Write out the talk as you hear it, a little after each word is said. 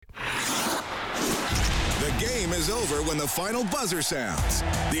game is over when the final buzzer sounds.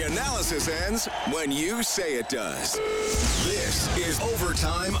 The analysis ends when you say it does. This is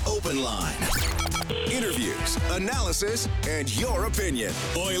Overtime Open Line. Interviews, analysis, and your opinion.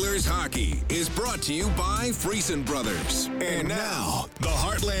 Oilers hockey is brought to you by Friesen Brothers. And now, the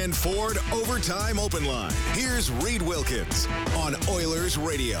Heartland Ford Overtime Open Line. Here's Reed Wilkins on Oilers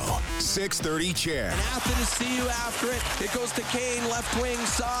Radio, 630 CHED. Happy to see you after it. It goes to Kane, left wing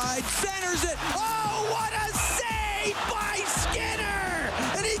side, centers it. Oh, what a save by Skinner!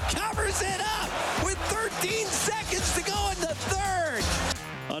 And he covers it up with 13 seconds to go in the third.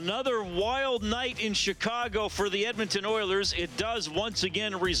 Another wild night in Chicago for the Edmonton Oilers. It does once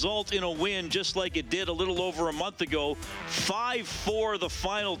again result in a win, just like it did a little over a month ago. 5-4 the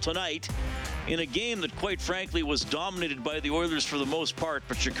final tonight, in a game that, quite frankly, was dominated by the Oilers for the most part,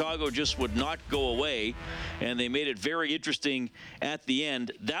 but Chicago just would not go away, and they made it very interesting at the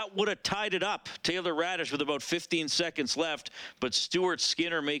end. That would have tied it up. Taylor Raddysh with about 15 seconds left, but Stuart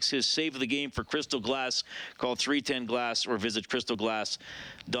Skinner makes his save of the game for Crystal Glass. Call 310-GLASS or visit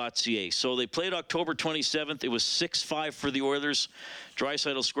crystalglass.ca. So they played October 27th. It was 6-5 for the Oilers.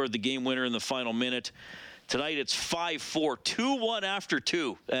 Draisaitl scored the game winner in the final minute. Tonight it's 5-4, 2-1 after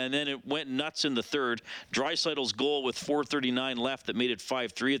 2, and then it went nuts in the third. Draisaitl's goal with 4:39 left that made it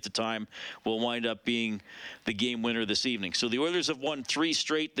 5-3 at the time will wind up being the game winner this evening. So the Oilers have won 3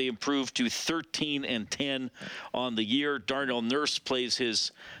 straight. They improved to 13-10 on the year. Darnell Nurse plays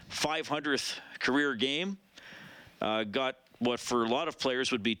his 500th career game. Got what for a lot of players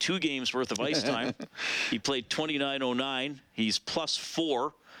would be 2 games worth of ice time. He played 29:09. He's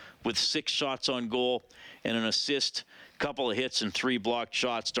 +4 with 6 shots on goal and an assist, couple of hits, and 3 blocked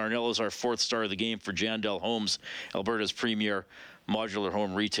shots. Darnell is our 4th star of the game for Jandel Homes, Alberta's premier modular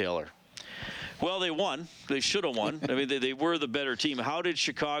home retailer. Well, they won. They should have won. I mean, they were the better team. How did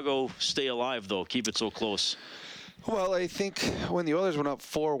Chicago stay alive, though, keep it so close? Well, I think when the Oilers went up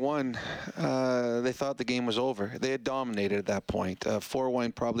 4-1, they thought the game was over. They had dominated at that point.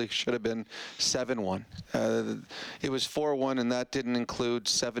 4-1 probably should have been 7-1. It was 4-1, and that didn't include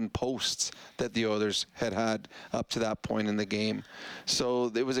 7 posts that the Oilers had up to that point in the game.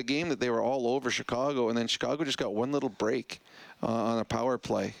 So it was a game that they were all over Chicago, and then Chicago just got one little break on a power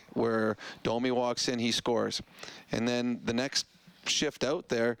play where Domi walks in, he scores. And then the next shift out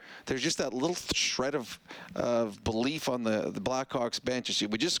there's just that little shred of belief on the Blackhawks bench.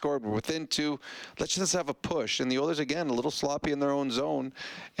 We just scored, we're within 2, let's just have a push. And the Oilers, again, a little sloppy in their own zone,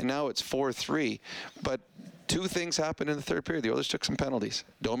 and now it's 4-3. But 2 things happened in the third period. The Oilers took some penalties.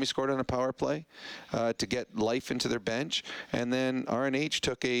 Domi scored on a power play to get life into their bench, and then RNH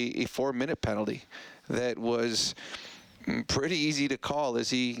took a 4-minute penalty that was pretty easy to call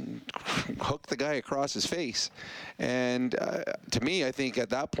as he hooked the guy across his face. And to me, I think at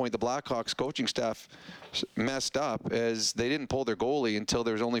that point, the Blackhawks coaching staff messed up as they didn't pull their goalie until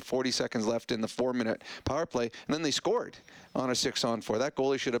there was only 40 seconds left in the 4-minute power play. And then they scored on a 6-on-4. That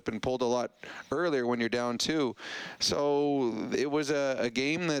goalie should have been pulled a lot earlier when you're down 2. So it was a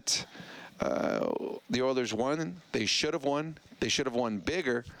game that the Oilers won. They should have won. They should have won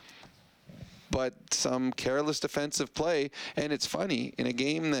bigger. But some careless defensive play, and it's funny, in a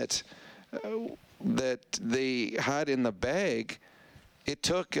game that they had in the bag, it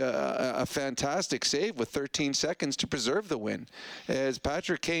took a fantastic save with 13 seconds to preserve the win. As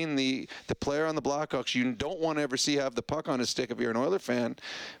Patrick Kane, the player on the Blackhawks, you don't want to ever see have the puck on his stick if you're an Oiler fan,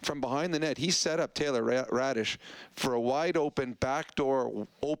 from behind the net, he set up Taylor Raddysh for a wide open, backdoor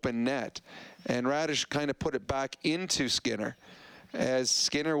open net, and Raddysh kind of put it back into Skinner. As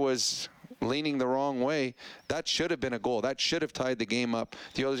Skinner was leaning the wrong way, that should have been a goal. That should have tied the game up.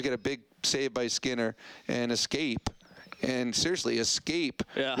 The Oilers get a big save by Skinner and escape. And seriously, escape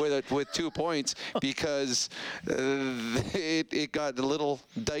with 2 points because it got a little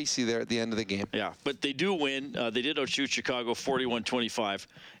dicey there at the end of the game. Yeah, but they do win. They did outshoot Chicago 41-25,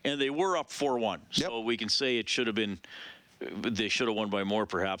 and they were up 4-1. So we can say it should have been. They should have won by more,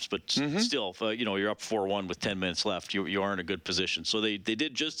 perhaps, but still, you're up 4-1 with 10 minutes left. You are in a good position. So they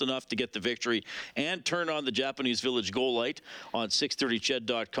did just enough to get the victory and turn on the Japanese Village Goal Light on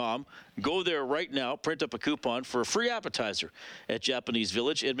 630ched.com. Go there right now, print up a coupon for a free appetizer at Japanese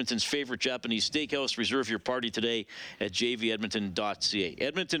Village, Edmonton's favorite Japanese steakhouse. Reserve your party today at jvedmonton.ca.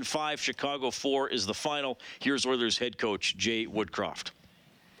 Edmonton 5, Chicago 4 is the final. Here's Oilers head coach Jay Woodcroft.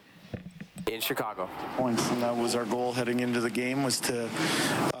 In Chicago. Points, and that was our goal heading into the game, was to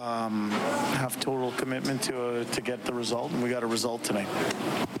have total commitment to get the result, and we got a result tonight.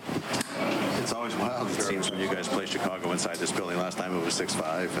 It's always wild, it seems, when you guys play Chicago inside this building. Last time it was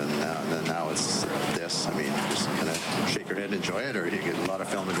 6-5, and then now it's this. I mean, just kind of shake your head and enjoy it, or you get a lot of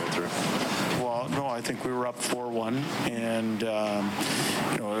film to go through? Well, no, I I think we were up 4-1, and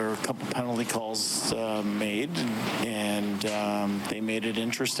there were a couple penalty calls made, and they made it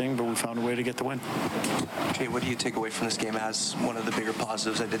interesting, but we found a way to get the win. Jay, what do you take away from this game as one of the bigger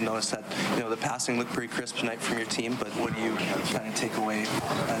positives? I did notice that the passing looked pretty crisp tonight from your team, but what do you kind of take away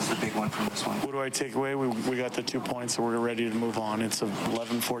as the big one from this one? What do I take away? We got the 2 points, so we're ready to move on. It's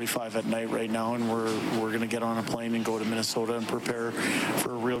 11:45 at night right now, and we're going to get on a plane and go to Minnesota and prepare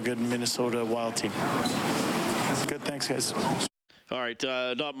for a real good Minnesota Wild team. Good, thanks, guys. All right,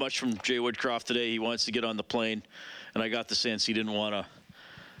 not much from Jay Woodcroft today. He wants to get on the plane, and I got the sense he didn't want to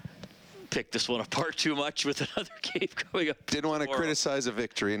pick this one apart too much with another game coming up. Didn't want to criticize a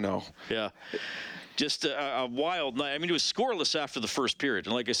victory, no. Yeah. Just a wild night. I mean, it was scoreless after the first period.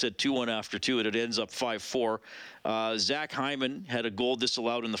 And like I said, 2-1 after 2, and it ends up 5-4. Zach Hyman had a goal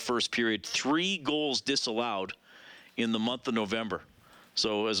disallowed in the first period. 3 goals disallowed in the month of November.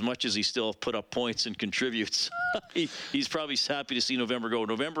 So as much as he still put up points and contributes, he's probably happy to see November go.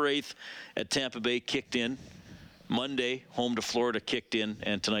 November 8th at Tampa Bay kicked in. Monday, home to Florida, kicked in.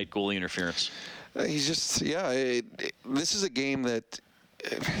 And tonight, goalie interference. He's just, this is a game that...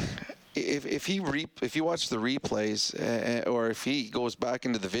 If you watch the replays or if he goes back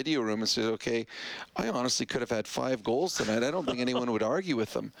into the video room and says, okay, I honestly could have had 5 goals tonight, I don't think anyone would argue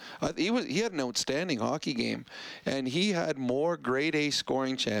with him. He had an outstanding hockey game, and he had more grade A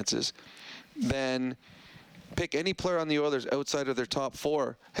scoring chances than pick any player on the Oilers outside of their top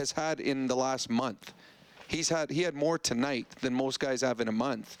 4 has had in the last month. He had more tonight than most guys have in a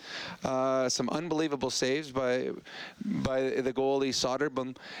month. Some unbelievable saves by the goalie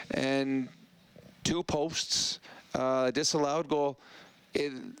Soderblom, and 2 posts, disallowed goal.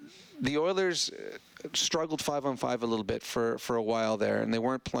 The Oilers struggled 5-on-5 a little bit for a while there, and they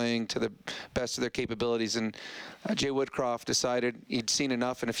weren't playing to the best of their capabilities. And Jay Woodcroft decided he'd seen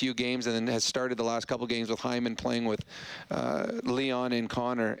enough in a few games, and then has started the last couple games with Hyman playing with Leon and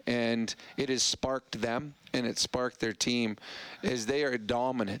Connor, and it has sparked them and it sparked their team as they are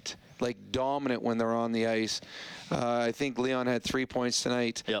dominant when they're on the ice. I think Leon had 3 points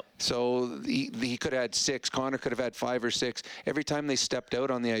tonight. Yep. So he could have had 6. Connor could have had 5 or 6. Every time they stepped out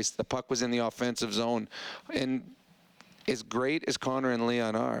on the ice, the puck was in the offensive zone. And as great as Connor and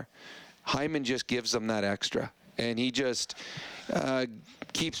Leon are, Hyman just gives them that extra. And he just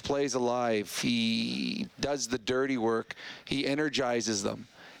keeps plays alive. He does the dirty work. He energizes them.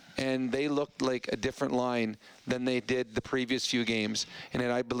 And they looked like a different line than they did the previous few games. And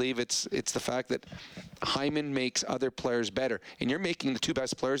I believe it's the fact that Hyman makes other players better. And you're making the 2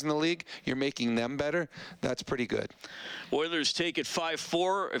 best players in the league, you're making them better. That's pretty good. Oilers take it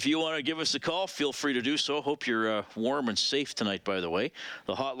 5-4. If you want to give us a call, feel free to do so. Hope you're warm and safe tonight, by the way.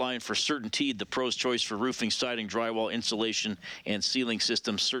 The hotline for CertainTeed, the pro's choice for roofing, siding, drywall, insulation, and ceiling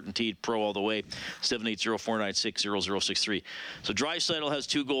systems. CertainTeed Pro all the way. 780-496-0063. So Draisaitl has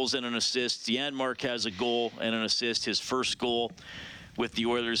 2 goals and an assist. Janmark has a goal and an assist, his first goal with the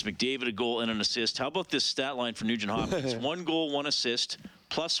Oilers. McDavid a goal and an assist. How about this stat line for Nugent Hopkins? 1 goal, 1 assist,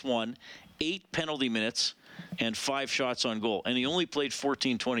 +1, 8 penalty minutes, and 5 shots on goal. And he only played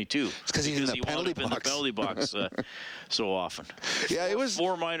 14-22. It's because he wound up in the penalty box so often. Yeah, it was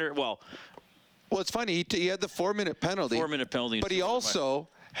 4 minor. Well, it's funny. He had the 4-minute penalty. 4-minute penalty. But he also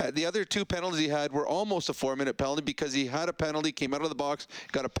had the other 2 penalties he had were almost a 4-minute penalty, because he had a penalty, came out of the box,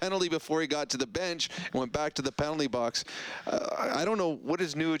 got a penalty before he got to the bench, and went back to the penalty box. I don't know, what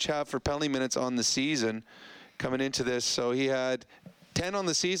does Nuge have for penalty minutes on the season coming into this? So he had 10 on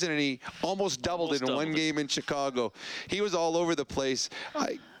the season, and he almost doubled it in one game in Chicago. He was all over the place.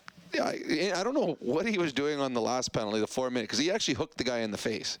 I don't know what he was doing on the last penalty, the 4-minute, because he actually hooked the guy in the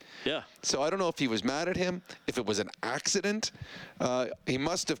face. Yeah. So I don't know if he was mad at him, if it was an accident. He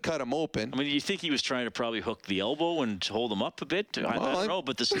must have cut him open. I mean, you think he was trying to probably hook the elbow and hold him up a bit? I don't know,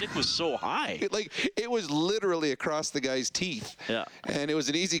 but the stick was so high. It was literally across the guy's teeth. Yeah. And it was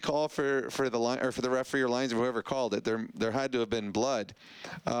an easy call for the line, or for the referee or lines, or whoever called it. There had to have been blood,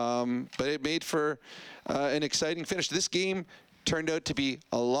 but it made for an exciting finish. This game turned out to be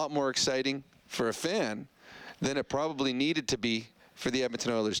a lot more exciting for a fan than it probably needed to be for the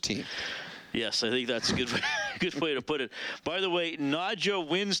Edmonton Oilers team. Yes, I think that's a good way to put it. By the way, Nadja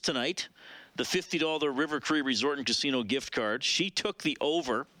wins tonight the $50 River Cree Resort and Casino gift card. She took the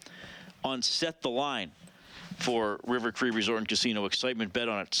over on Set the Line for River Cree Resort and Casino. Excitement bet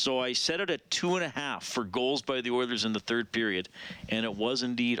on it. So I set it at 2.5 for goals by the Oilers in the 3rd period, and it was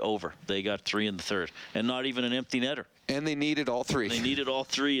indeed over. They got 3 in the 3rd, and not even an empty netter. And they needed all 3. They needed all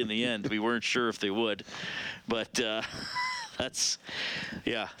 3 in the end. We weren't sure if they would, but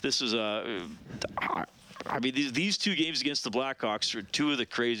this is I mean, these two games against the Blackhawks are two of the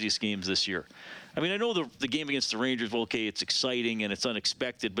craziest games this year. I mean, I know the game against the Rangers, well, okay, it's exciting and it's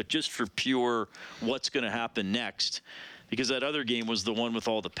unexpected, but just for pure what's going to happen next, because that other game was the one with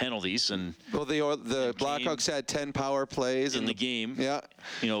all the penalties. And well, the Blackhawks had 10 power plays in the game. Yeah.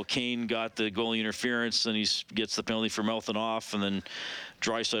 You know, Kane got the goalie interference, and he gets the penalty for mouthing off, and then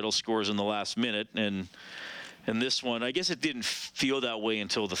Draisaitl scores in the last minute. And this one, I guess it didn't feel that way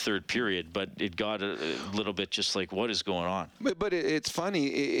until the third period, but it got a little bit just like, what is going on? But it's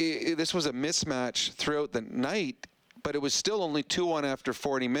funny. This was a mismatch throughout the night, but it was still only 2-1 after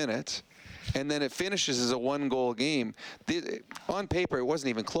 40 minutes. And then it finishes as a one-goal game. On paper, it wasn't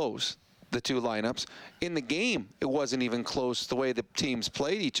even close, the two lineups. In the game, it wasn't even close the way the teams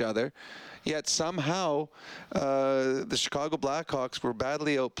played each other. Yet somehow, the Chicago Blackhawks were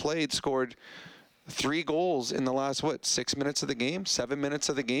badly outplayed, scored 3 goals in the last, 6 minutes of the game, 7 minutes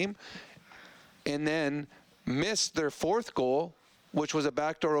of the game, and then missed their 4th goal, which was a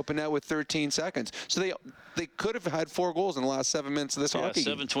backdoor open net with 13 seconds. So they could have had 4 goals in the last 7 minutes of this hockey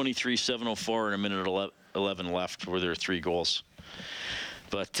game. 7:23, 7:04, and a minute 11 left were there 3 goals.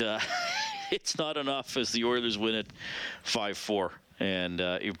 But it's not enough as the Oilers win it 5-4. And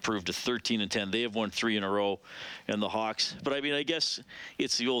improved to 13-10. They have won 3 in a row, and the Hawks. But I mean, I guess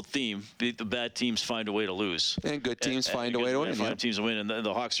it's the old theme: the bad teams find a way to lose, and good teams find a way to win. Find teams to win, and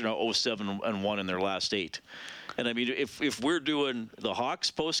the Hawks are now 0-7-1 in their last 8. And I mean, if we're doing the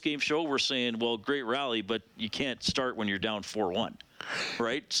Hawks post-game show, we're saying, well, great rally, but you can't start when you're down 4-1.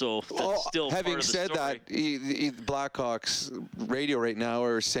 Right, so that's still having part of the said story. that, the Blackhawks radio right now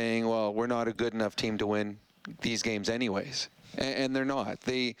are saying, well, we're not a good enough team to win these games anyways. And they're not.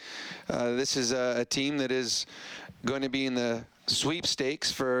 This is a team that is going to be in the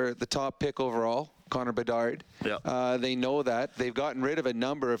sweepstakes for the top pick overall, Connor Bedard. Yeah. They know that. They've gotten rid of a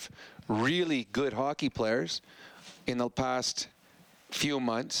number of really good hockey players in the past few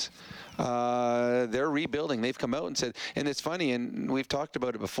months. They're rebuilding. They've come out and said, and it's funny, and we've talked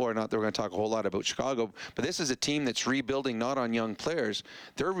about it before, not that we're going to talk a whole lot about Chicago, but this is a team that's rebuilding not on young players.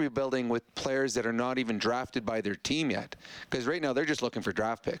 They're rebuilding with players that are not even drafted by their team yet. Because right now they're just looking for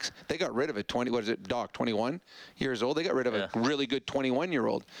draft picks. They got rid of a 21 years old. They got rid of a really good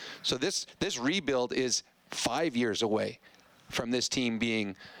 21-year-old. So this rebuild is 5 years away from this team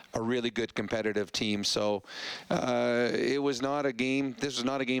being a really good competitive team. So it was not a game. This was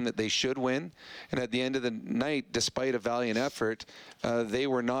not a game that they should win. And at the end of the night, despite a valiant effort, they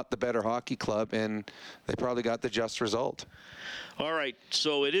were not the better hockey club, and they probably got the just result. All right,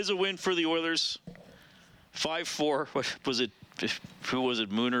 so it is a win for the Oilers. 5-4. What was it? Who was it?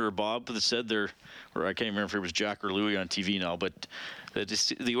 Mooner or Bob that said they're, or I can't remember if it was Jack or Louie on TV now, but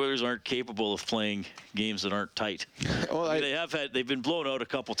the Oilers aren't capable of playing games that aren't tight. Well, I mean, they've been blown out a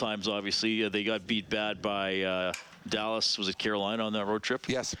couple times. Obviously, they got beat bad by Dallas. Was it Carolina on that road trip?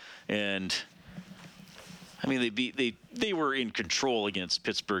 Yes. And I mean, they were in control against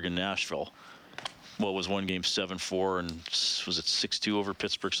Pittsburgh and Nashville. What was one game 7-4 and was it 6-2 over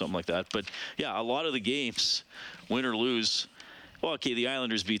Pittsburgh, something like that. But yeah, a lot of the games, win or lose. Well, okay, the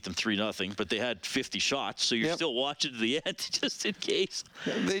Islanders beat them 3-0, but they had 50 shots, so you're still watching to the end just in case.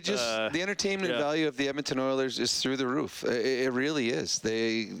 They just the entertainment value of the Edmonton Oilers is through the roof. It really is.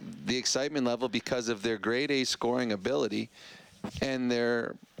 The excitement level because of their grade A scoring ability and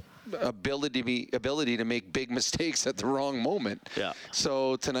their ability to make big mistakes at the wrong moment. Yeah.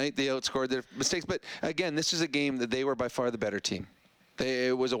 So tonight they outscored their mistakes, but again, this is a game that they were by far the better team.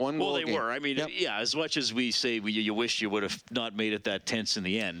 It was a one-goal game. Well, they were. I mean, yeah, as much as we say you wish you would have not made it that tense in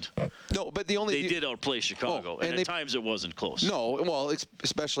the end. No, but they did outplay Chicago, and at times it wasn't close. No, well,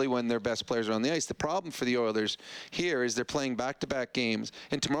 especially when their best players are on the ice. The problem for the Oilers here is they're playing back-to-back games,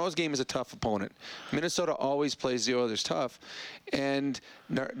 and tomorrow's game is a tough opponent. Minnesota always plays the Oilers tough, and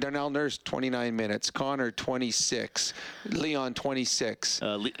Darnell Nurse 29 minutes, Connor 26, Leon 26.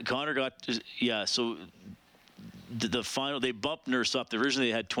 Connor got so. The final, they bumped Nurse up. Originally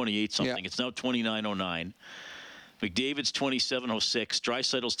they had 28 something. Yeah. It's now 29:09. McDavid's 27:06.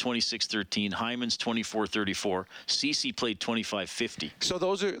 Draisaitl's 26:13. Hyman's 24:34. Ceci played 25:50. So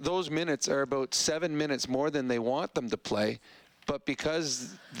those minutes are about 7 minutes more than they want them to play. But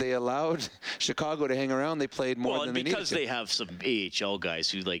because they allowed Chicago to hang around, they played more than they needed to. Well, because they have some AHL guys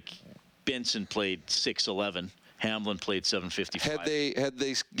who, like Benson, played 6:11. Hamlin played 7:55. Had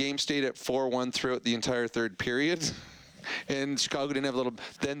they game stayed at 4-1 throughout the entire third period, and Chicago didn't have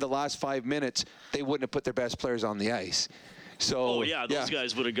then the last 5 minutes, they wouldn't have put their best players on the ice. So those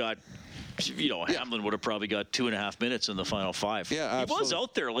guys would have got, Hamlin would have probably got 2.5 minutes in the final 5. Yeah, absolutely. He was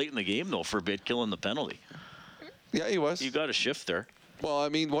out there late in the game though for a bit, killing the penalty. Yeah, he was. You got a shift there. Well, I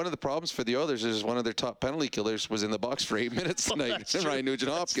mean, one of the problems for the Oilers is one of their top penalty killers was in the box for 8 minutes tonight, Ryan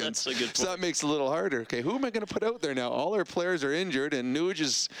Nugent-Hopkins. That's a good point. So that makes it a little harder. Okay, who am I going to put out there now? All our players are injured, and Nuge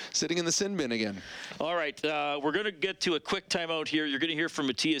is sitting in the sin bin again. All right, we're going to get to a quick timeout here. You're going to hear from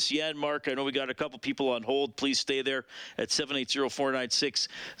Matthias Janmark. I know we got a couple people on hold. Please stay there at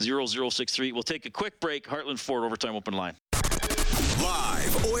 780-496-0063. We'll take a quick break. Heartland Ford Overtime Open Line.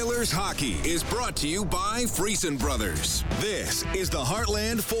 Live Oilers hockey is brought to you by Friesen Brothers. This is the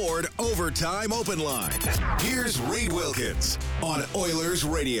Heartland Ford Overtime Open Line. Here's Reed Wilkins on Oilers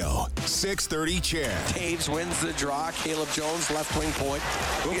Radio, 630 CHED. Taves wins the draw. Caleb Jones, left wing point,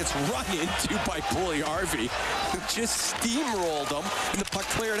 who gets run into by Puljujarvi, who just steamrolled him, and the puck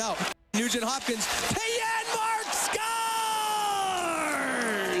cleared out. Nugent-Hopkins, Janmark scores!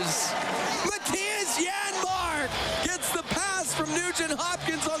 Matthias Janmark gets the pass from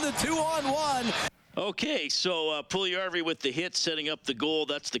Nugent-Hopkins on the 2-on-1. Okay, so Puljujarvi with the hit, setting up the goal.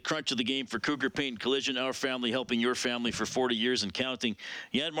 That's the crunch of the game for Cougar Paint and Collision. Our family helping your family for 40 years and counting.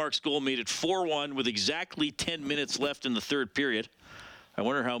 Janmark's goal made it 4-1 with exactly 10 minutes left in the third period. I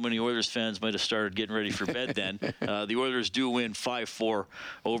wonder how many Oilers fans might have started getting ready for bed then. The Oilers do win 5-4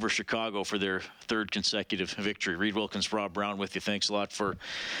 over Chicago for their third consecutive victory. Reed Wilkins, Rob Brown with you. Thanks a lot for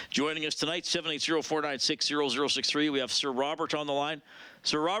joining us tonight. 780-496-0063. We have Sir Robert on the line.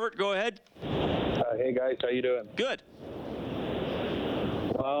 Sir Robert, go ahead. Hey guys, how you doing? Good.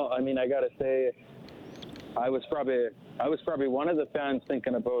 Well, I mean, I gotta say, I was probably one of the fans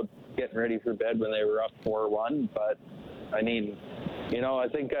thinking about getting ready for bed when they were up 4-1. But I mean, you know, I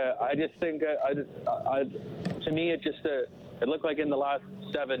think to me, it looked like in the last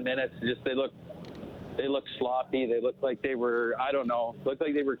 7 minutes, they looked sloppy. They looked like they were, looked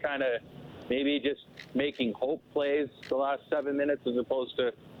like they were kind of maybe just making hope plays the last 7 minutes as opposed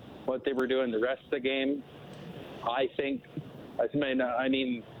to what they were doing the rest of the game. I think the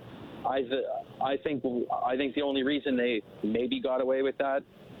only reason they maybe got away with that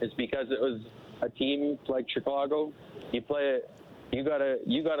is because it was a team like Chicago. You gotta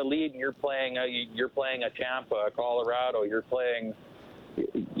lead, and you're playing a Tampa, a Colorado. You're playing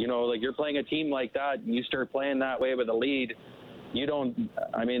a team like that, and you start playing that way with a lead.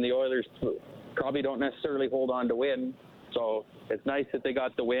 The Oilers probably don't necessarily hold on to win. So it's nice that they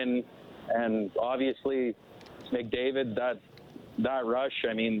got the win, and obviously McDavid, that rush.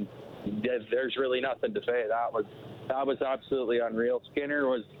 I mean, there's really nothing to say. That was absolutely unreal.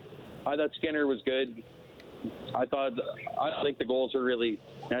 I thought Skinner was good. I don't think the goals are really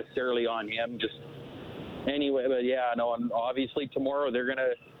necessarily on him. Just anyway, but yeah, no. And obviously tomorrow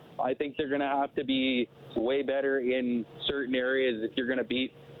I think they're gonna have to be way better in certain areas if you're gonna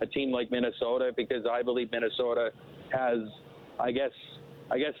beat a team like Minnesota, because I believe Minnesota has, I guess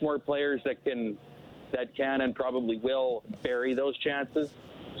more players that can and probably will bury those chances.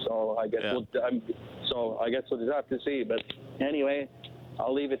 So I guess we'll just have to see. But anyway,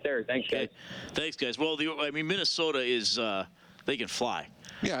 I'll leave it there. Thanks, guys. Thanks, guys. Well, Minnesota is they can fly.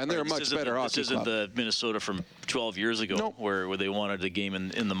 Yeah, and they're a much better hockey club. This isn't the Minnesota from 12 years ago where they wanted the game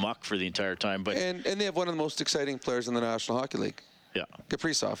in the muck for the entire time. But and they have one of the most exciting players in the National Hockey League. Yeah,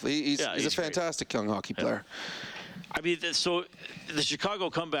 Kaprizov. He's a fantastic young hockey player. I mean, so the Chicago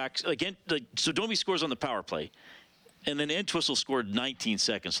comebacks, so Domi scores on the power play, and then Entwistle scored 19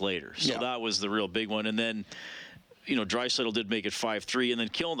 seconds later. So that was the real big one. And then, Draisaitl did make it 5-3, and then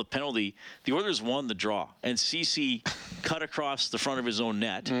killing the penalty, the Oilers won the draw. And Ceci cut across the front of his own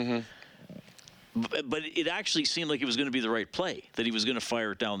net. Mm-hmm. But it actually seemed like it was going to be the right play, that he was going to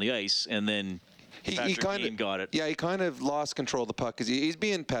fire it down the ice, and then Kane got it. Yeah, he kind of lost control of the puck because he's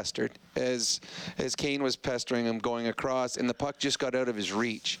being pestered as Kane was pestering him going across, and the puck just got out of his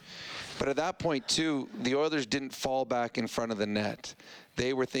reach. But at that point, too, the Oilers didn't fall back in front of the net.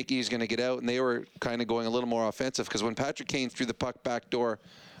 They were thinking he was going to get out, and they were kind of going a little more offensive because when Patrick Kane threw the puck back door,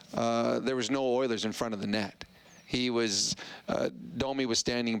 there was no Oilers in front of the net. Domi was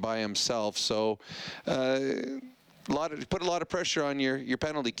standing by himself. So put a lot of pressure on your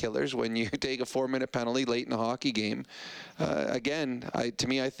penalty killers when you take a 4-minute penalty late in a hockey game. Again, I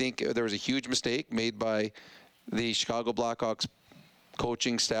think there was a huge mistake made by the Chicago Blackhawks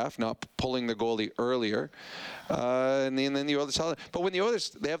coaching staff not pulling the goalie earlier, and then the Oilers held it. But when the Oilers,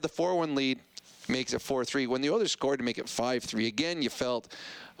 they have the 4-1 lead, makes it 4-3. When the Oilers scored to make it 5-3, again you felt,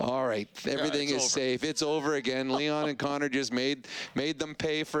 all right, everything is safe. It's over again. Leon and Connor just made them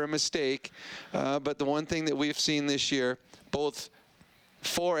pay for a mistake. But the one thing that we've seen this year, both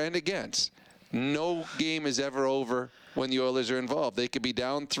for and against, no game is ever over when the Oilers are involved. They could be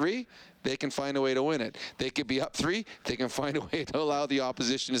down 3. they can find a way to win it. They could be up 3. They can find a way to allow the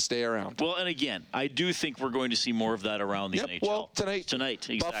opposition to stay around. Well, and again, I do think we're going to see more of that around the NHL. Well, tonight,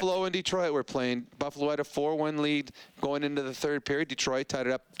 exactly. Buffalo and Detroit were playing. Buffalo had a 4-1 lead going into the third period. Detroit tied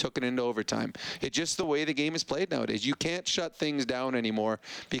it up, took it into overtime. It's just the way the game is played nowadays. You can't shut things down anymore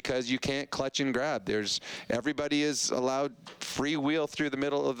because you can't clutch and grab. Everybody is allowed free wheel through the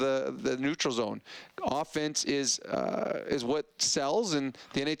middle of the neutral zone. Offense is what sells, and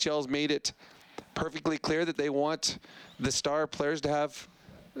the NHL's made it perfectly clear that they want the star players to have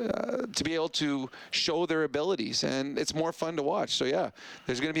to be able to show their abilities, and it's more fun to watch. So yeah,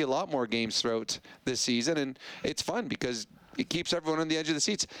 there's going to be a lot more games throughout this season, and it's fun because it keeps everyone on the edge of the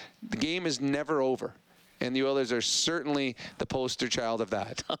seats. The game is never over, and the Oilers are certainly the poster child of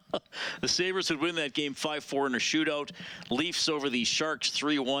that. The Sabres would win that game 5-4 in a shootout. Leafs over the Sharks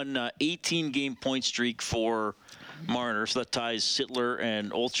 3-1, 18-game point streak for Marner, so that ties Sittler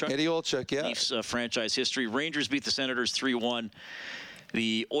and Olchuk. Eddie Olchuk, yeah. Leafs franchise history. Rangers beat the Senators 3-1.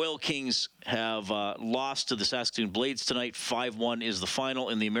 The Oil Kings have lost to the Saskatoon Blades tonight. 5-1 is the final.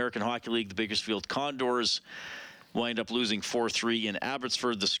 In the American Hockey League, the Bakersfield Condors wind up losing 4-3 in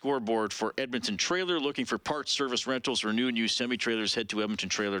Abbotsford. The scoreboard for Edmonton Trailer. Looking for parts, service, rentals, or new and used semi-trailers, head to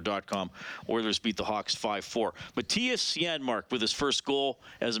edmontontrailer.com. Oilers beat the Hawks 5-4. Matthias Janmark with his first goal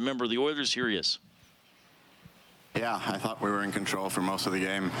as a member of the Oilers. Here he is. Yeah, I thought we were in control for most of the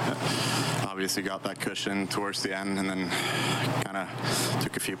game. Obviously got that cushion towards the end and then kind of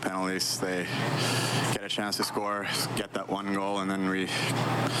took a few penalties. They get a chance to score, get that one goal, and then we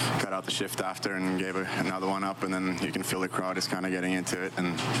cut out the shift after and gave another one up, and then you can feel the crowd is kind of getting into it,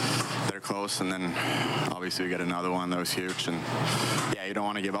 and they're close, and then obviously we get another one that was huge. And yeah, you don't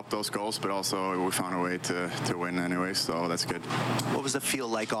want to give up those goals, but also we found a way to win anyway, so that's good. What was the feel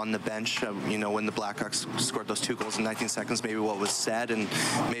like on the bench, when the Blackhawks scored those 2 goals in 19 seconds, maybe what was said and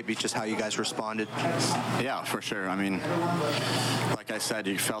maybe just how you guys responded? Yeah, for sure. I mean, like I said,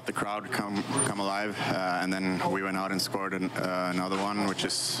 you felt the crowd come alive, and then we went out and scored another one, which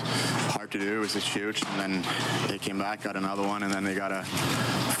is hard to do. It was huge, and then they came back, got another one, and then they got a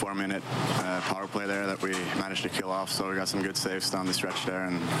 4-minute power play there that we managed to kill off, so we got some good saves down the stretch there,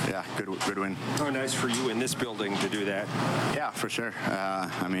 and yeah, good win. How nice for you in this building to do that? Yeah, for sure.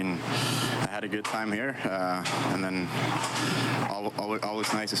 I mean, I had a good time here, and then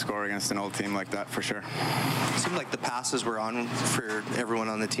always nice to score against an old team like that, for sure. It seemed like the passes were on for everyone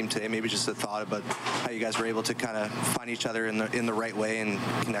on the team today. Maybe just a thought about how you guys were able to kind of find each other in the right way and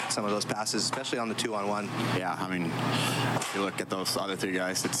connect some of those passes, especially on the 2-on-1. Yeah, I mean, if you look at those other 2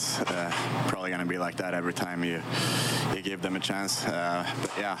 guys, it's probably going to be like that every time you give them a chance.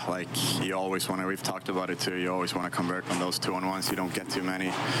 But yeah, like you always want to, we've talked about it too, you always want to convert on those 2-on-1s. You don't get too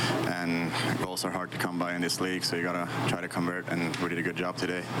many, and goals are hard to come by in this league, so you got to try to convert, and we did a good job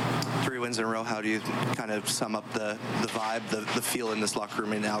today. 3 wins in a row. How do you kind of sum up the vibe, the feel in this locker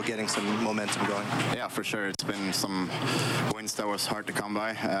room right now, getting some momentum going? Yeah, for sure. It's been some wins that was hard to come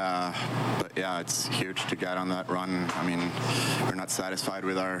by, but yeah, it's huge to get on that run. I mean, we're not satisfied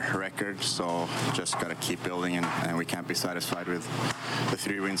with our record, so just got to keep building, and we can't be satisfied with the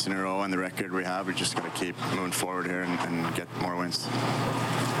 3 wins in a row and the record we have. We just got to keep moving forward here and get more wins.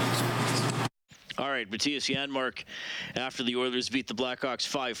 All right, Matthias Janmark after the Oilers beat the Blackhawks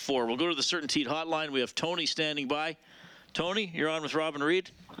 5-4. We'll go to the CertainTeed hotline. We have Tony standing by. Tony, you're on with Robin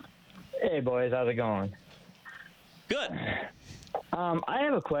Reed. Hey, boys. How's it going? Good. I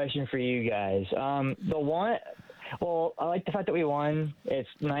have a question for you guys. I like the fact that we won. It's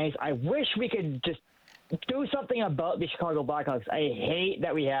nice. I wish we could just do something about the Chicago Blackhawks. I hate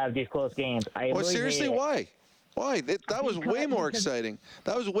that we have these close games. Seriously, why? Why? That was way more exciting.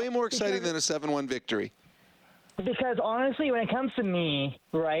 That was way more exciting than a 7-1 victory. Because honestly, when it comes to me,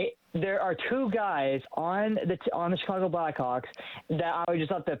 right, there are 2 guys on the Chicago Blackhawks that I would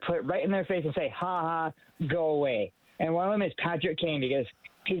just have to put right in their face and say, ha ha, go away. And one of them is Patrick Kane, because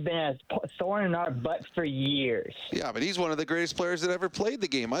he's been a thorn in our butt for years. Yeah, but he's one of the greatest players that ever played the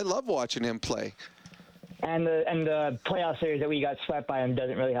game. I love watching him play. And the playoff series that we got swept by him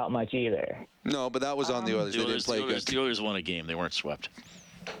doesn't really help much either. No, but that was on the Oilers. They didn't play good. The Oilers won a game. They weren't swept.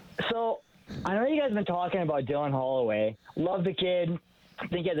 So I know you guys have been talking about Dylan Holloway. Love the kid.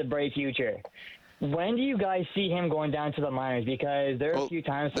 Think he has a bright future. When do you guys see him going down to the minors? Because there are a few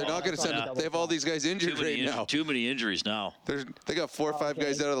times they're not going to send him. They have all these guys injured now. Too many injuries now. They got 4 or 5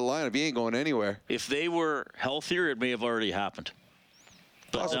 guys out of the lineup. He ain't going anywhere. If they were healthier, it may have already happened.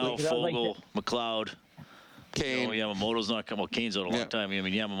 But possibly. Now Fogle, McLeod, Kane. Yamamoto's not come. Well, Kane's out a long time. I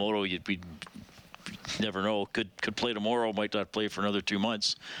mean, Yamamoto, you'd never know. Could play tomorrow. Might not play for another 2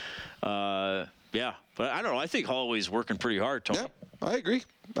 months. Yeah, but I don't know. I think Holloway's working pretty hard, Tony. Yeah, I agree.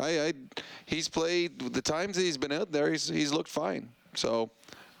 He's played the times that he's been out there. He's looked fine. So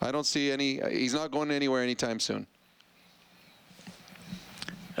I don't see he's not going anywhere anytime soon.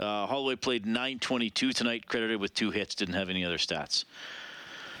 Holloway played .922 tonight, credited with 2 hits, didn't have any other stats.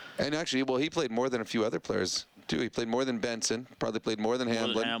 And actually, well, he played more than a few other players, too. He played more than Benson, probably played more than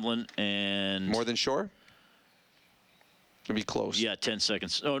Hamblin. More than Hamblin and... More than Shore? It'd be close. Yeah, 10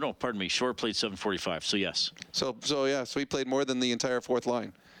 seconds. Oh, no, pardon me. Shore played 7:45, so yes. So he played more than the entire fourth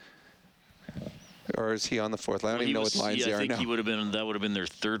line. Or is he on the fourth line? I don't even know what lines they are now. I think that would have been their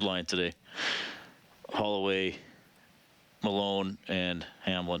third line today. Holloway, Malone, and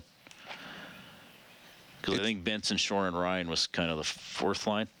Hamblin. Because I think Benson, Shore, and Ryan was kind of the fourth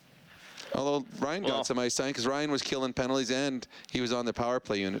line. Although Ryan got some ice time because Ryan was killing penalties and he was on the power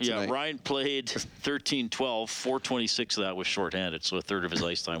play unit tonight. Yeah, Ryan played 13-12, 426 of that was shorthanded, so a third of his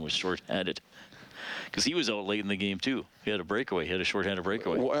ice time was shorthanded. Because he was out late in the game, too. He had a breakaway. He had a shorthanded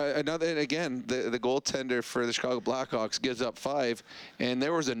breakaway. And again, the goaltender for the Chicago Blackhawks gives up 5, and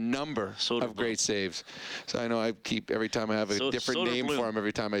there was a number of great saves. So I know I keep, every time I have a different name for him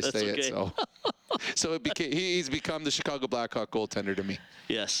every time I say it. So, so he's become the Chicago Blackhawk goaltender to me.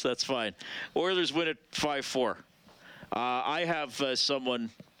 Yes, that's fine. Oilers win at 5-4. I have someone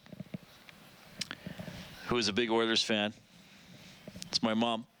who is a big Oilers fan. It's my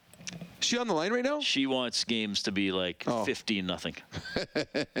mom. Is she on the line right now? She wants games to be like 15-0.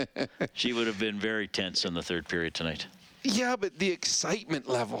 She would have been very tense in the third period tonight. Yeah, but the excitement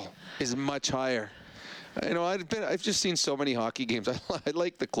level is much higher. You know, I've just seen so many hockey games. I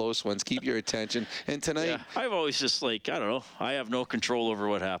like the close ones. Keep your attention. And tonight, yeah, I've always just I don't know. I have no control over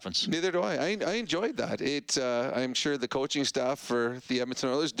what happens. Neither do I. I enjoyed that. I'm sure the coaching staff for the Edmonton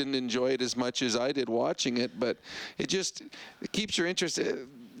Oilers didn't enjoy it as much as I did watching it, but it keeps your interest.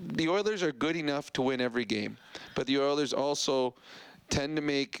 The Oilers are good enough to win every game, but the Oilers also tend to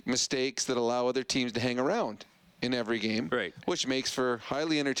make mistakes that allow other teams to hang around in every game, right? Which makes for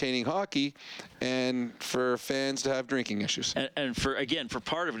highly entertaining hockey and for fans to have drinking issues. And for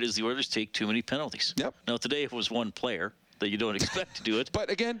part of it is the Oilers take too many penalties. Yep. Now today it was one player that you don't expect to do it. But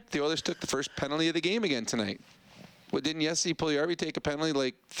again, the Oilers took the first penalty of the game again tonight. Well, didn't Jesse Puljujarvi take a penalty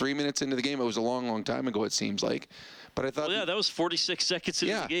like 3 minutes into the game? It was a long, long time ago, it seems like. But I thought, well, yeah, that was 46 seconds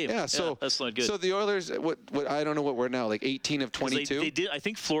into the game. Yeah, so that's not good. So the Oilers, what I don't know what we're now, like 18 of 22. They did. I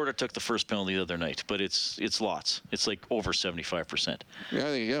think Florida took the first penalty the other night, but it's lots. It's like over 75%. Yeah,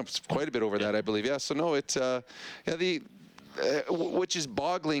 it's quite a bit over that, I believe. Yeah, so no, it's which is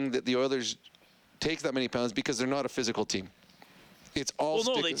boggling that the Oilers take that many penalties because they're not a physical team. It's all.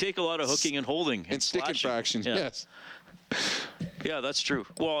 Well, no, they take a lot of hooking and holding and stick infractions. Yeah. Yes. Yeah, that's true.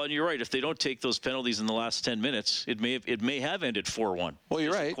 Well, and you're right. If they don't take those penalties in the last 10 minutes, it may have ended 4-1. Well,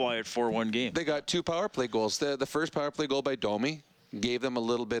 you're right. A quiet 4-1 game. They got 2 power play goals. The first power play goal by Domi gave them a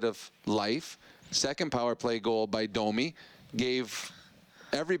little bit of life. Second power play goal by Domi gave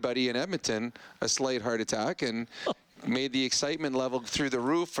everybody in Edmonton a slight heart attack and made the excitement level through the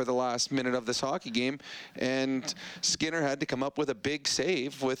roof for the last minute of this hockey game. And Skinner had to come up with a big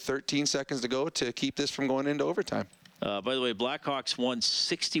save with 13 seconds to go to keep this from going into overtime. By the way, Blackhawks won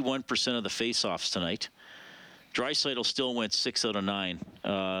 61% of the faceoffs tonight. Draisaitl still went 6 out of 9.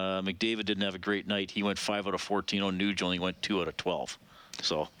 McDavid didn't have a great night. He went 5 out of 14. Nuge only went 2 out of 12.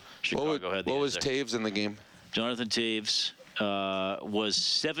 So Chicago had the edge. What was Taves in the game? Jonathan Taves was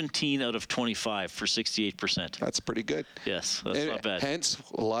 17 out of 25 for 68%. That's pretty good. Yes, that's not bad. Hence,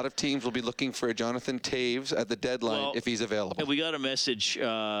 a lot of teams will be looking for a Jonathan Taves at the deadline if he's available. And we got a message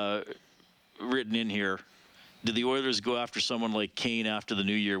written in here. Did the Oilers go after someone like Kane after the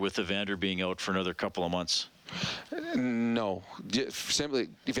new year with Evander being out for another couple of months? No. Simply,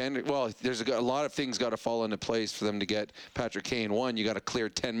 Evander, well, there's a lot of things got to fall into place for them to get Patrick Kane. One, you got to clear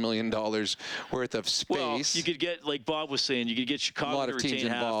 $10 million worth of space. Well, you could get, like Bob was saying, you could get Chicago to retain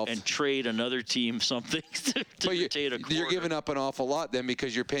half and trade another team something to retain a quarter. You're giving up an awful lot then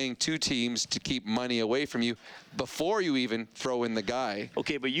because you're paying 2 teams to keep money away from you before you even throw in the guy.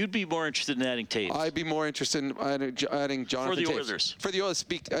 Okay, but you'd be more interested in adding Taves. I'd be more interested in adding Jonathan Taves. For the Oilers. For the Oilers.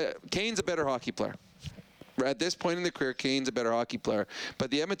 Kane's a better hockey player. At this point in the career, Kane's a better hockey player. But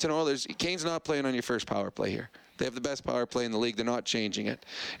the Edmonton Oilers, Kane's not playing on your first power play here. They have the best power play in the league. They're not changing it.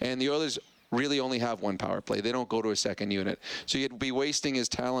 And the Oilers really only have 1 power play. They don't go to a second unit. So you'd be wasting his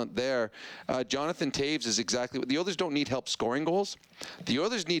talent there. Jonathan Taves is exactly what the Oilers don't need help scoring goals. The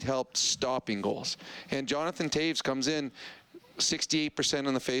Oilers need help stopping goals. And Jonathan Taves comes in 68%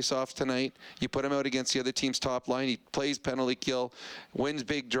 on the face-offs tonight. You put him out against the other team's top line. He plays penalty kill, wins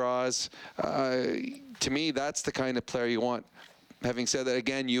big draws. To me, that's the kind of player you want. having said that,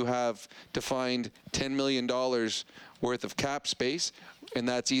 again, you have to find $10 million worth of cap space, and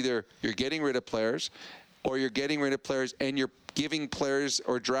that's either you're getting rid of players or you're getting rid of players and you're giving players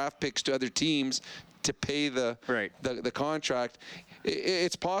or draft picks to other teams to pay the contract.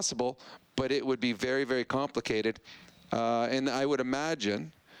 It's possible, but it would be very, very complicated. And I would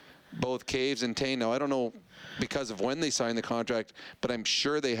imagine both Caves and Tane, now I don't know because of when they sign the contract, but I'm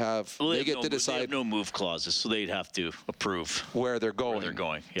sure they have. Well, they get to decide. They have no move clauses, so they'd have to approve where they're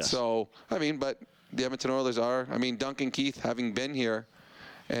going. Yes. So, I mean, but the Edmonton Oilers are. I mean, Duncan Keith, having been here,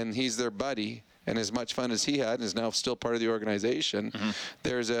 and he's their buddy, and as much fun as he had, and is now still part of the organization.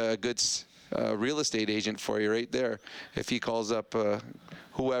 There's a good real estate agent for you right there. If he calls up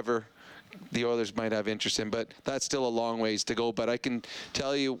whoever the Oilers might have interest in, but that's still a long ways to go. But I can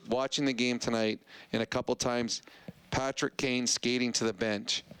tell you, watching the game tonight, and a couple times, Patrick Kane skating to the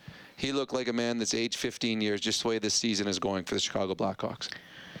bench, he looked like a man that's aged 15 years, just the way this season is going for the Chicago Blackhawks.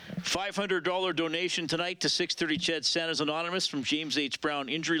 $500 donation tonight to 630 CHED Santa's Anonymous from James H. Brown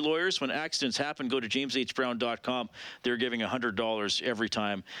Injury Lawyers. When accidents happen, go to jameshbrown.com. They're giving $100 every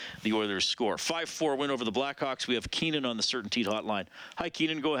time the Oilers score. 5-4 win over the Blackhawks. We have Keenan on the Certainty Hotline. Hi,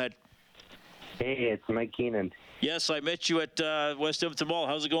 Keenan. Go ahead. Hey, it's Mike Keenan. Yes, I met you at West Edmonton Mall.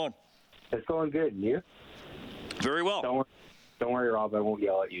 How's it going? It's going good. And you? Very well. Don't worry, Rob. I won't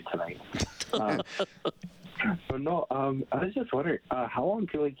yell at you tonight. But no, I was just wondering, how long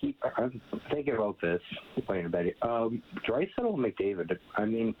can we keep? I'm thinking about this playing about it. Draisaitl and McDavid. I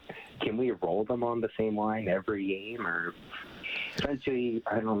mean, can we roll them on the same line every game, or essentially?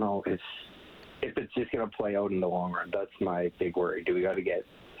 I don't know if it's just going to play out in the long run. That's my big worry. Do we got to get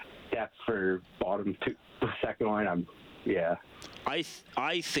depth for bottom two, second line?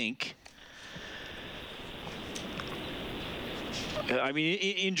 I think. I mean,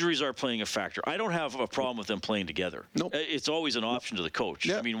 injuries are playing a factor. I don't have a problem with them playing together. Nope. It's always an option to the coach.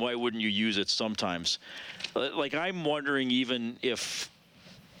 Yep. I mean, why wouldn't you use it sometimes? Like, I'm wondering even if,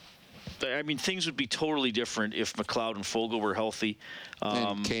 I mean, things would be totally different if McLeod and Foegele were healthy.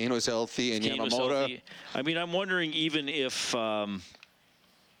 And Kane was healthy, and Yamamoto. I mean, I'm wondering even if,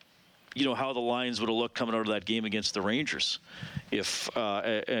 you know, how the lines would have looked coming out of that game against the Rangers. If, you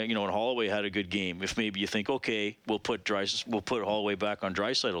know, and Holloway had a good game. If maybe you think, okay, we'll put Holloway back on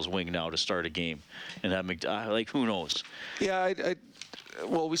Draisaitl's wing now to start a game. And have like, who knows? Yeah,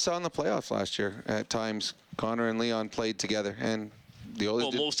 well, we saw in the playoffs last year at times Connor and Leon played together, and the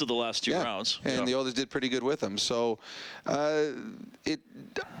Oilers most of the last two rounds. And the Oilers did pretty good with them. So, to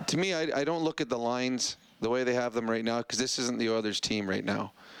me, I don't look at the lines the way they have them right now, because this isn't the Oilers team right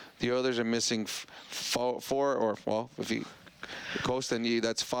now. The Oilers are missing four, or, well, if you coast, then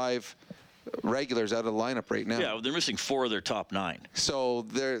that's 5 regulars out of the lineup right now. Yeah, they're missing 4 of their top 9. So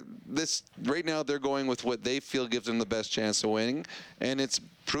right now they're going with what they feel gives them the best chance of winning, and it's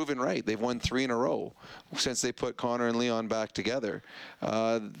proven right. They've won 3 in a row since they put Connor and Leon back together.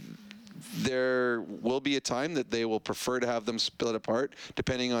 There will be a time that they will prefer to have them split apart,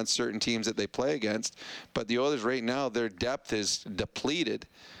 depending on certain teams that they play against. But the Oilers right now, their depth is depleted.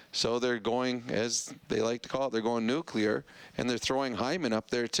 So they're going, as they like to call it, they're going nuclear, and they're throwing Hyman up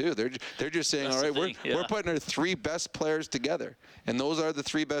there too. They're just saying, all right, we're putting our 3 best players together, and those are the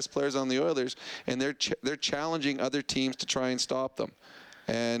 3 best players on the Oilers, and they're challenging other teams to try and stop them.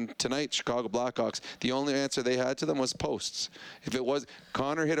 And tonight, Chicago Blackhawks, the only answer they had to them was posts. If it was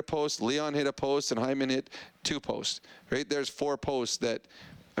Connor hit a post, Leon hit a post, and Hyman hit 2 posts, right? There's 4 posts that,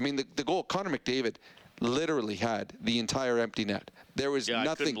 I mean, the goal, Connor McDavid literally had the entire empty net. There was nothing.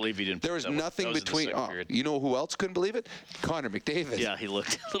 I couldn't believe he didn't. There was nothing between. You know who else couldn't believe it? Connor McDavid. Yeah, he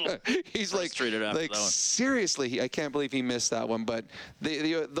looked a little. He's frustrated after that one. Seriously, I can't believe he missed that one. But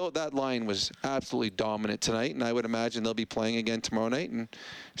that line was absolutely dominant tonight, and I would imagine they'll be playing again tomorrow night and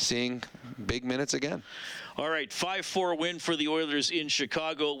seeing big minutes again. All right, 5-4 win for the Oilers in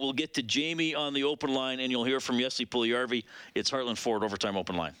Chicago. We'll get to Jamie on the open line, and you'll hear from Jesse Puljujarvi. It's Heartland Ford Overtime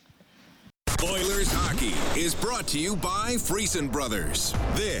Open Line. Oilers hockey is brought to you by Friesen Brothers.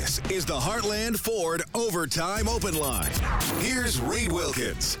 This is the Heartland Ford Overtime Open Line. Here's Reed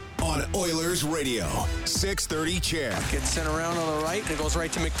Wilkins on Oilers Radio, 630 CHED. Gets sent around on the right, and it goes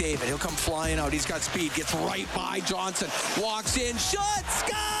right to McDavid. He'll come flying out. He's got speed. Gets right by Johnson. Walks in. Shot.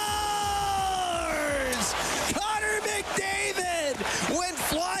 Scores! Connor McDavid went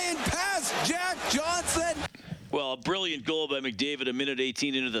flying past Jack Johnson. Well, a brilliant goal by McDavid, a minute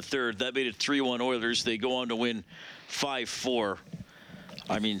 18 into the third. That made it 3-1 Oilers. They go on to win 5-4.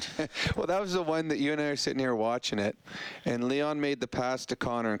 I mean... Well, that was the one that you and I are sitting here watching it. And Leon made the pass to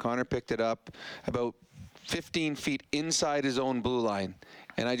Connor, and Connor picked it up about 15 feet inside his own blue line.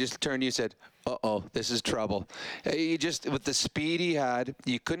 And I just turned to you and said, This is trouble. You just, with the speed he had,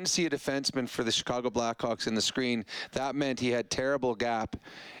 you couldn't see a defenseman for the Chicago Blackhawks in the screen. That meant he had terrible gap.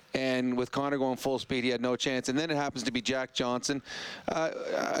 And with Connor going full speed, he had no chance. And then it happens to be Jack Johnson,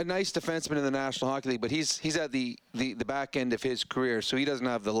 a nice defenseman in the National Hockey League, but he's at the back end of his career, so he doesn't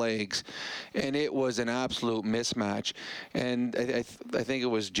have the legs. And it was an absolute mismatch. And I think it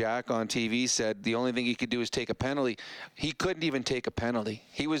was Jack on TV said the only thing he could do is take a penalty. He couldn't even take a penalty.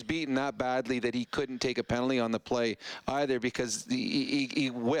 He was beaten that badly that he couldn't take a penalty on the play either because he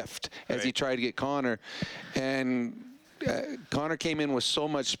whiffed as he tried to get Connor. And Connor came in with so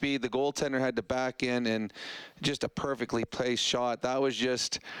much speed. The goaltender had to back in, and just a perfectly placed shot. That was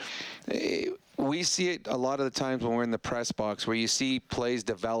just, we see it a lot of the times when we're in the press box where you see plays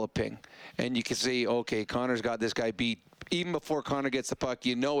developing and you can see, okay, Connor's got this guy beat. Even before Connor gets the puck,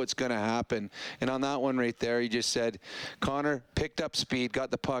 you know it's going to happen. And on that one right there, he just said, Connor picked up speed,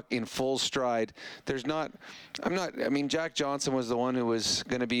 got the puck in full stride. I mean, Jack Johnson was the one who was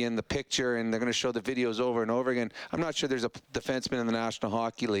going to be in the picture, and they're going to show the videos over and over again. I'm not sure there's a defenseman in the National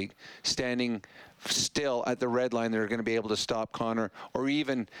Hockey League standing still at the red line that are going to be able to stop Connor or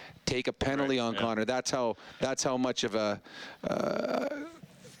even take a penalty on Connor. That's how much of a...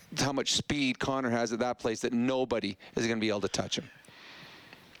 how much speed Connor has at that place that nobody is going to be able to touch him.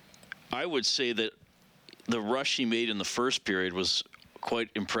 I would say that the rush he made in the first period was quite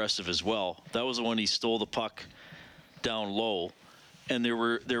impressive as well. That was the one he stole the puck down low, and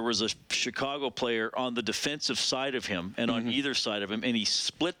there was a Chicago player on the defensive side of him and on either side of him, and he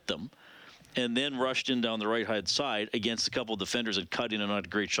split them and then rushed in down the right-hand side against a couple of defenders and cut in and had a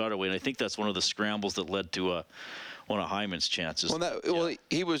great shot away. And I think that's one of the scrambles that led to one of Hyman's chances. Well,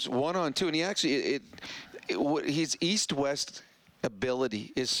 he was 1-on-2, and he actually his east-west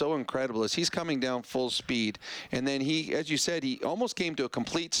ability is so incredible as he's coming down full speed, and then he, as you said, he almost came to a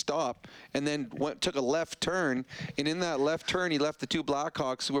complete stop and then took a left turn, and in that left turn he left the two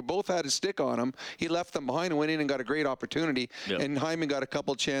Blackhawks who were both had a stick on him. He left them behind and went in and got a great opportunity, and Hyman got a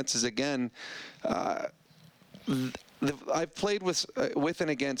couple chances again. I've played with and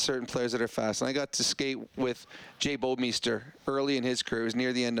against certain players that are fast, and I got to skate with Jay Bouwmeester early in his career. It was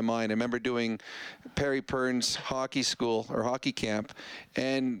near the end of mine. I remember doing Perry Pern's hockey school or hockey camp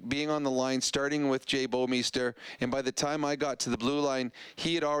and being on the line, starting with Jay Bouwmeester, and by the time I got to the blue line,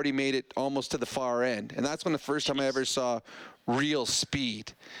 he had already made it almost to the far end, and that's when the first time I ever saw real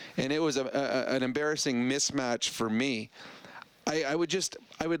speed, and it was an embarrassing mismatch for me. I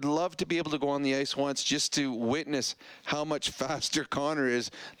would love to be able to go on the ice once just to witness how much faster Connor is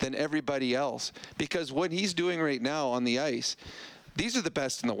than everybody else. Because what he's doing right now on the ice, these are the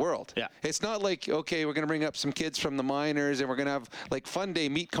best in the world. Yeah. It's not like, okay, we're going to bring up some kids from the minors and we're going to have like fun day,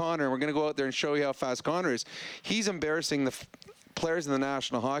 meet Connor, and we're going to go out there and show you how fast Connor is. He's embarrassing the players in the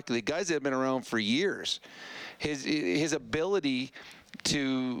National Hockey League, guys that have been around for years. His ability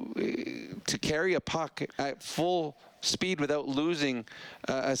to carry a puck at full speed without losing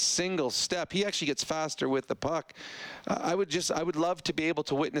a single step. He actually gets faster with the puck. I would love to be able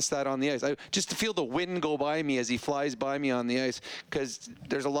to witness that on the ice. Just to feel the wind go by me as he flies by me on the ice, because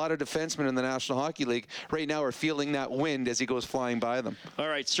there's a lot of defensemen in the National Hockey League right now are feeling that wind as he goes flying by them. All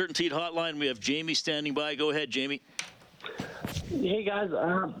right, Certainty Hotline. We have Jamie standing by. Go ahead, Jamie. Hey guys,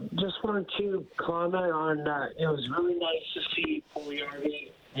 just wanted to comment on it was really nice to see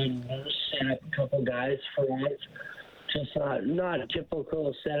Pugliarvi and Moose set up a couple guys for once. Just not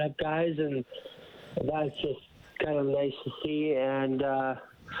typical setup guys, and that's just kind of nice to see. And I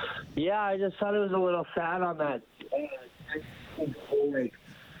just thought it was a little sad on that. Like,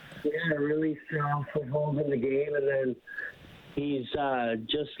 he had a really strong foothold in the game, and then he's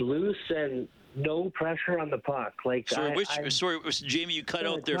just loose and no pressure on the puck. Like, sorry, Jamie, you cut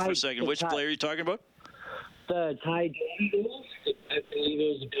out there for a second. Which player are you talking about? The Ty Domi goals. I believe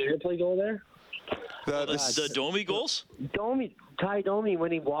it was a power play goal there. The Domi goals? Ty Domi,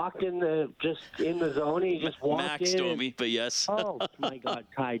 when he walked in the zone, he just walked Max in. Max Domi, but yes. Oh my God,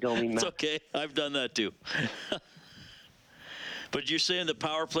 Ty Domi. It's okay. I've done that too. But you're saying the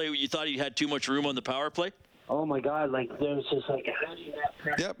power play, you thought he had too much room on the power play? Oh my God, like there was just like how do you not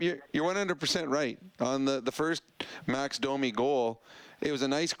pressure? Yep, you're 100% right. On the first Max Domi goal, it was a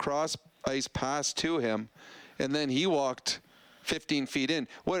nice cross ice pass to him, and then he walked 15 feet in.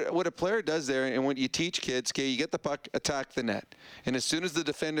 What a player does there, and what you teach kids, okay, you get the puck, attack the net. And as soon as the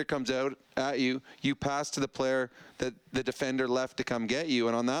defender comes out at you, you pass to the player that the defender left to come get you.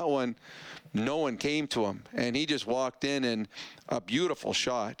 And on that one, no one came to him, and he just walked in, and a beautiful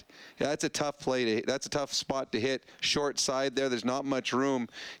shot. Yeah, that's a tough play. That's a tough spot to hit. Short side there. There's not much room.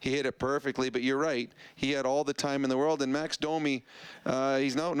 He hit it perfectly, but you're right. He had all the time in the world, and Max Domi,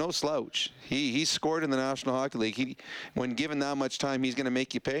 he's no slouch. He scored in the National Hockey League. When given that much time, he's going to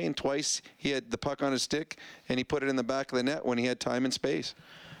make you pay, and twice he had the puck on his stick, and he put it in the back of the net when he had time and space.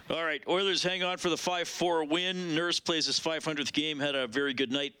 All right, Oilers hang on for the 5-4 win. Nurse plays his 500th game, had a very good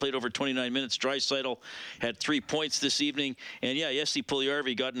night, played over 29 minutes. Draisaitl had 3 points this evening. And, yeah, Jesse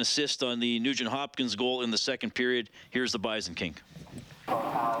Puljujarvi got an assist on the Nugent-Hopkins goal in the second period. Here's the Bison King.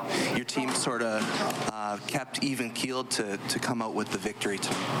 Your team sort of kept even-keeled to come out with the victory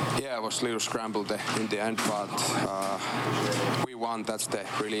tonight. Yeah, it was a little scrambled in the end, but we won. That's the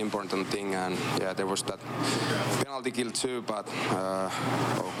really important thing. And yeah, there was that penalty kill too, but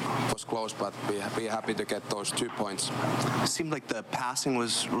it was close. But we're happy to get those 2 points. It seemed like the passing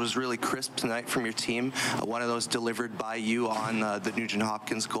was really crisp tonight from your team. One of those delivered by you on the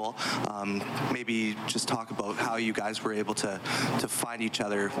Nugent-Hopkins goal. Maybe just talk about how you guys were able to find each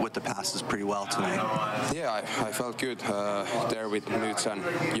other with the passes pretty well tonight. Yeah, I felt good there with Nuts and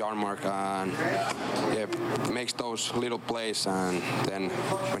Jarmark, and yeah, makes those little plays, and then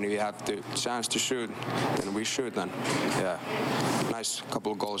when we have the chance to shoot, then we shoot, and yeah, nice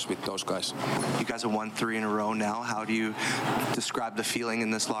couple of goals with those guys. You guys have won 3 in a row now. How do you describe the feeling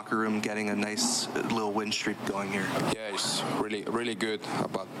in this locker room getting a nice little win streak going here? Yeah, it's really good,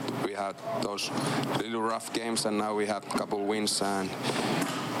 but we had those little rough games, and now we have a couple of wins, and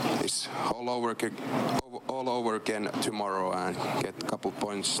it's all over again tomorrow, and get a couple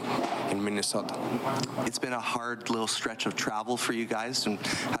points in Minnesota. It's been a hard little stretch of travel for you guys, and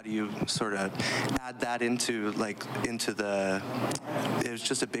how do you sort of add that into the? It was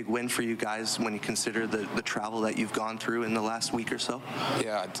just a big win for you guys when you consider the travel that you've gone through in the last week or so.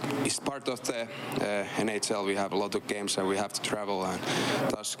 Yeah, it's part of the NHL. We have a lot of games and we have to travel, and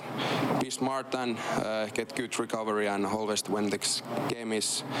thus be smart and get good recovery, and always when the game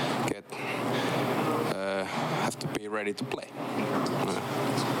is have to be ready to play.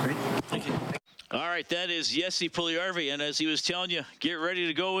 Great. Thank you. All right, that is Jesse Puljujarvi, and as he was telling you, get ready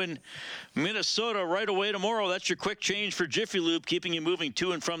to go in Minnesota right away tomorrow. That's your quick change for Jiffy Lube, keeping you moving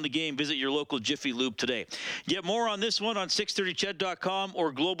to and from the game. Visit your local Jiffy Lube today. Get more on this one on 630ched.com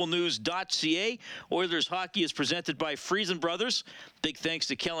or globalnews.ca. Oilers hockey is presented by Friesen Brothers. Big thanks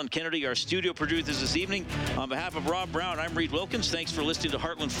to Kellen Kennedy, our studio producers this evening. On behalf of Rob Brown, I'm Reed Wilkins. Thanks for listening to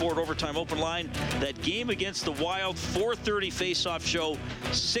Heartland Ford Overtime Open Line. That game against the Wild, 4:30 face-off show,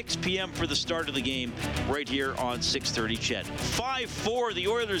 6 p.m. for the start of the game, right here on 630 Ched. 5-4, the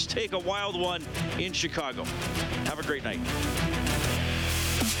Oilers take a Wild one in Chicago. Have a great night.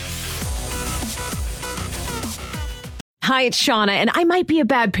 Hi, it's Shauna, and I might be a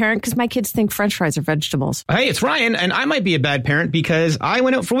bad parent because my kids think French fries are vegetables. Hey, it's Ryan, and I might be a bad parent because I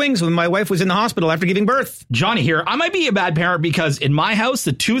went out for wings when my wife was in the hospital after giving birth. Johnny here. I might be a bad parent because in my house,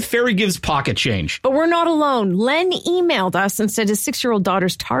 the Tooth Fairy gives pocket change. But we're not alone. Len emailed us and said his 6-year-old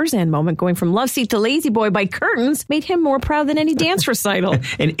daughter's Tarzan moment going from love seat to lazy boy by curtains made him more proud than any dance recital.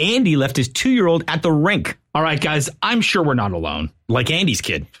 And Andy left his 2-year-old at the rink. All right, guys, I'm sure we're not alone. Like Andy's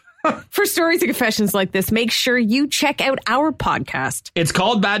kid. For stories and confessions like this, make sure you check out our podcast. It's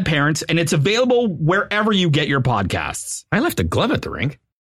called Bad Parents, and it's available wherever you get your podcasts. I left a glove at the rink.